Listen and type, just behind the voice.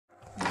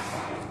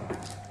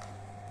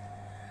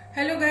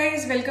Hello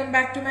guys, welcome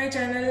back to my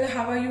channel.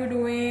 How are you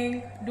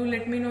doing? Do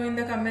let me know in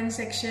the comment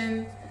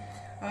section.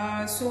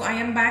 So I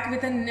am back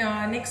with a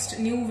next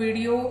new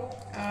video.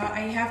 I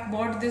have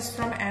bought this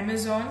from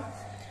Amazon.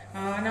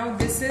 Now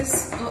this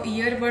is a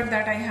earbud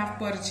that I have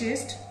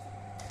purchased.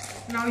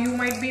 Now you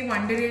might be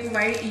wondering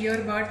why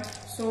earbud.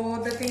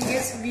 So the thing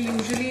is, we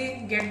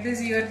usually get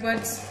these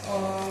earbuds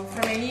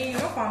from any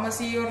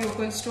pharmacy or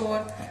local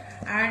store,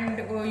 and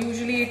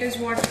usually it is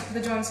what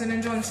the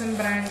Johnson & Johnson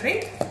brand,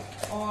 right?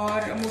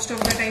 Or most of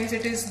the times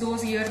it is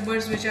those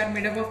earbuds which are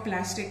made up of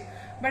plastic.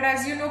 But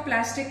as you know,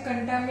 plastic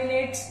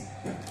contaminates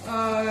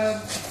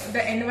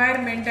the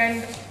environment,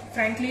 and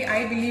frankly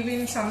I believe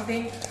in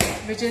something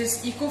which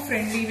is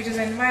eco-friendly, which is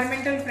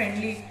environmental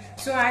friendly.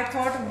 So I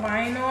thought,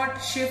 why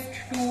not shift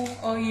to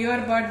a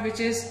earbud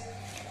which is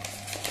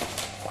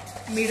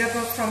made up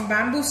of from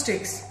bamboo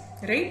sticks,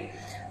 right?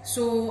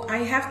 So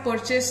I have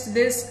purchased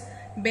this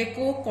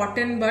Beko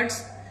cotton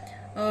buds.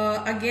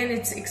 Again,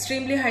 it's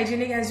extremely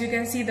hygienic, as you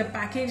can see the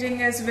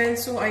packaging as well.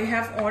 So I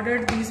have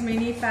ordered these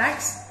many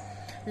packs.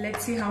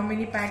 Let's see how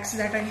many packs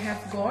that I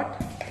have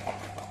got.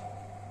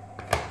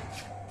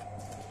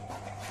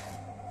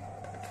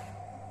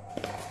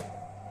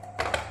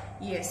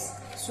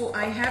 Yes, so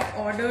I have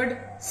ordered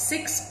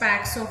 6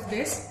 packs of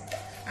this,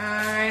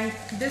 and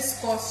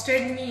this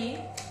costed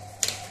me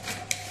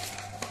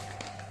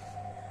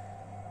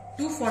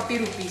 240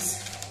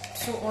 rupees.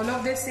 So all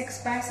of these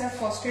 6 packs have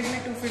costed me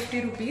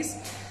 250 rupees.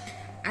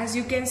 As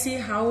you can see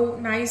how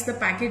nice the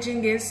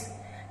packaging is.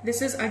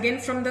 This is again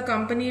from the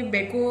company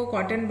Beko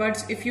cotton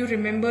buds. If you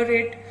remember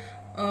it,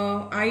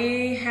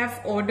 I have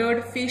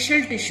ordered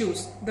facial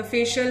tissues, the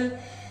facial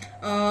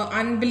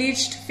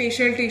unbleached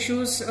facial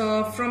tissues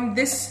from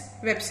this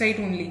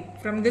website only,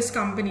 from this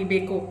company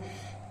Beko.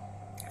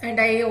 And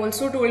I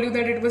also told you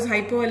that it was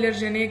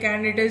hypoallergenic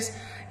and it is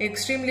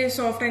extremely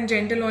soft and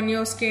gentle on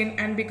your skin,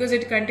 and because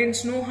it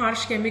contains no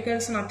harsh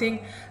chemicals,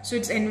 nothing, so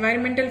it's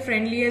environmental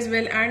friendly as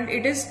well, and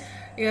it is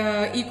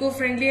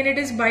eco-friendly, and it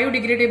is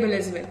biodegradable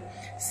as well.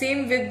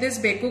 Same with this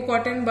Beko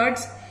cotton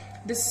buds.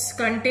 This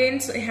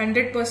contains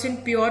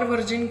 100% pure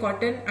virgin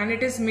cotton, and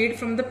it is made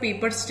from the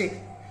paper stick.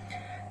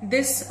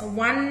 This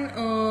one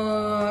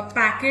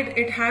packet,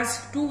 it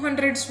has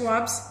 200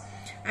 swabs,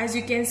 as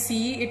you can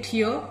see it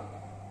here.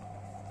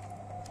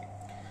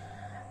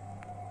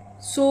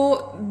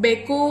 So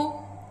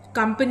Beko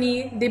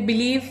company, they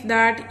believe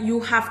that you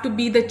have to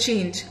be the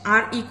change,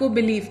 our eco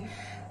belief.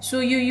 So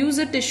you use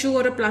a tissue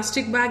or a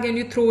plastic bag and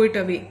you throw it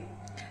away.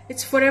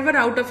 It's forever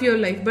out of your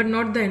life, but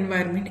not the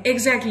environment.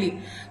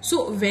 Exactly.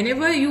 So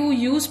whenever you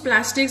use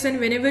plastics and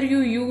whenever you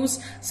use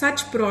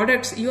such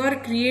products, you are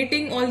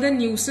creating all the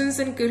nuisance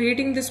and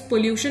creating this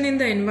pollution in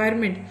the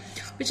environment,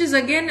 which is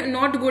again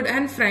not good.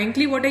 And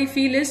frankly, what I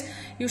feel is,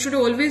 you should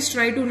always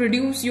try to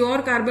reduce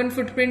your carbon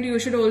footprint. You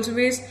should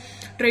always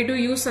try to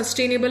use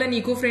sustainable and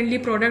eco-friendly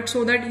products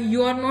so that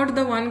you are not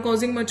the one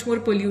causing much more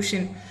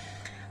pollution.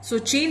 So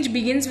change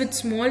begins with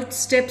small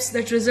steps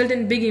that result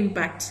in big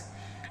impacts.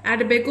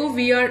 At Beko,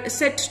 we are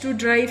set to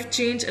drive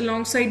change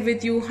alongside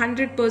with you.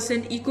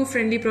 100%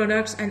 eco-friendly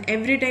products, and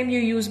every time you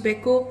use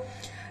Beko,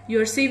 you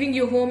are saving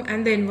your home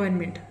and the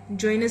environment.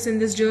 Join us in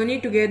this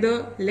journey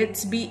together.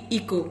 Let's be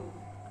eco.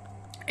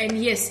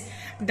 And yes,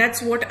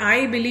 that's what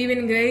I believe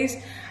in,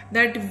 guys,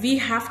 that we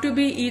have to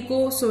be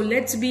eco, so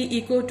let's be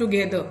eco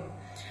together.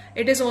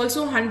 It is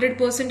also 100%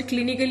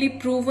 clinically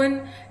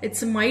proven.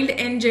 It's mild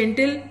and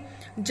gentle.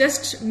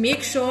 Just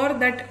make sure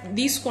that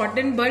these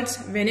cotton buds,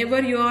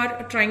 whenever you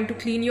are trying to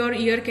clean your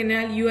ear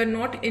canal, you are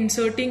not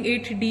inserting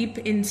it deep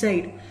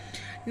inside.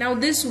 Now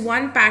this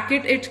one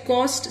packet, it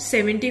cost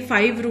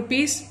 75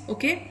 rupees.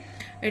 Okay,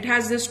 it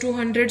has this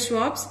 200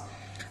 swabs,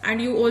 and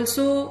you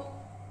also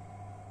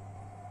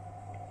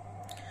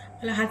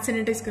hand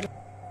sanitize karo.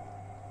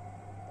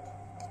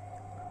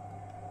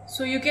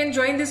 So you can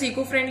join this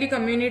eco-friendly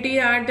community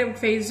at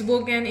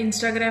Facebook and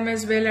Instagram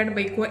as well, at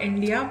Beko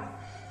India.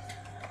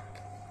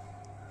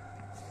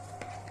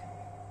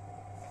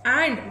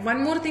 And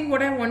one more thing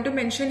what I want to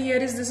mention here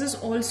is, this is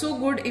also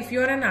good if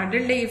you are an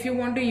adult, if you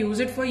want to use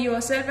it for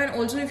yourself, and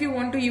also if you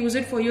want to use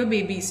it for your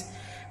babies,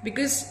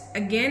 because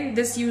again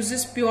this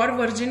uses pure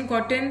virgin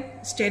cotton,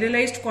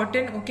 sterilized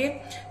cotton.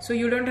 Okay, so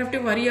you don't have to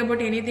worry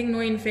about anything, no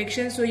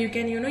infection. So you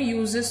can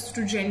use this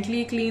to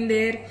gently clean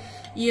their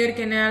ear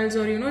canals,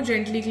 or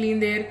gently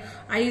clean their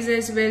eyes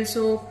as well.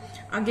 So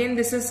again,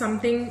 this is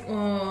something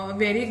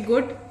very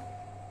good,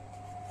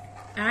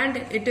 and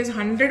it is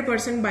 100%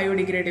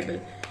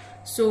 biodegradable.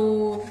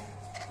 So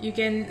you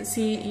can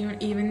see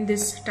even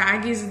this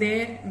tag is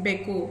there,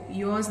 Beko,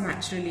 yours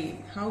naturally.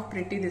 How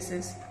pretty this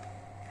is.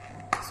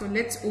 So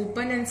let's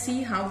open and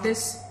see how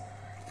this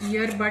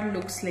earbud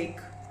looks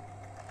like.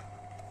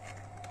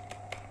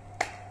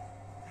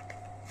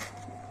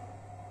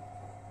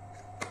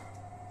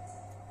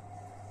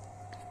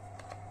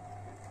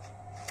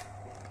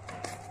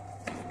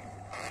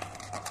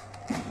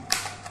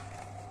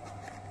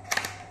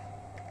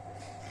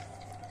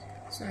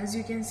 So as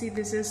you can see,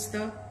 this is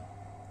the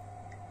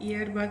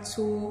earbud.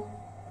 So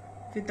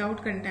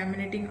without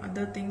contaminating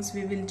other things,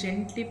 we will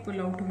gently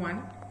pull out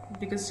one,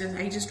 because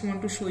I just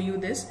want to show you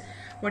this.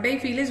 What I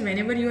feel is,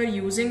 whenever you are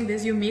using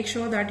this, you make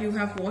sure that you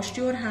have washed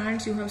your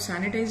hands, you have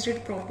sanitized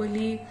it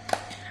properly,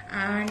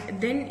 and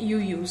then you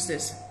use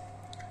this.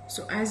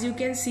 So as you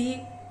can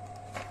see,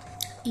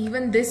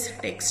 even this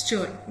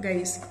texture,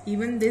 guys,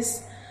 even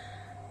this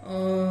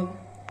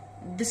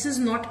this is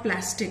not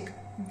plastic,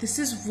 this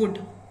is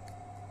wood,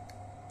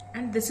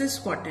 and this is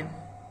cotton.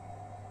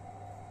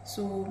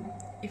 So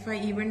if I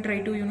even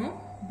try to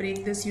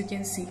break this, you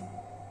can see.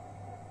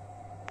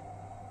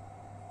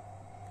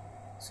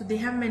 So they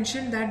have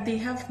mentioned that they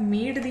have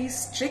made these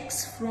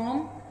sticks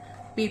from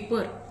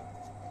paper.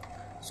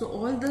 So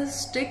all the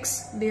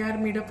sticks, they are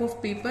made up of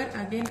paper,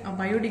 again a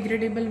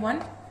biodegradable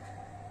one.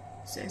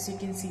 So as you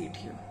can see it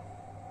here.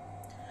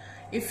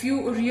 If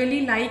you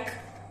really like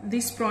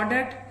this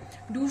product,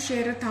 do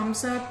share a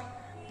thumbs up.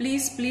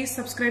 Please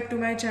subscribe to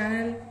my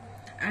channel,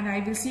 and I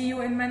will see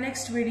you in my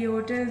next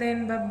video. Till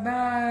then, bye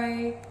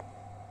bye.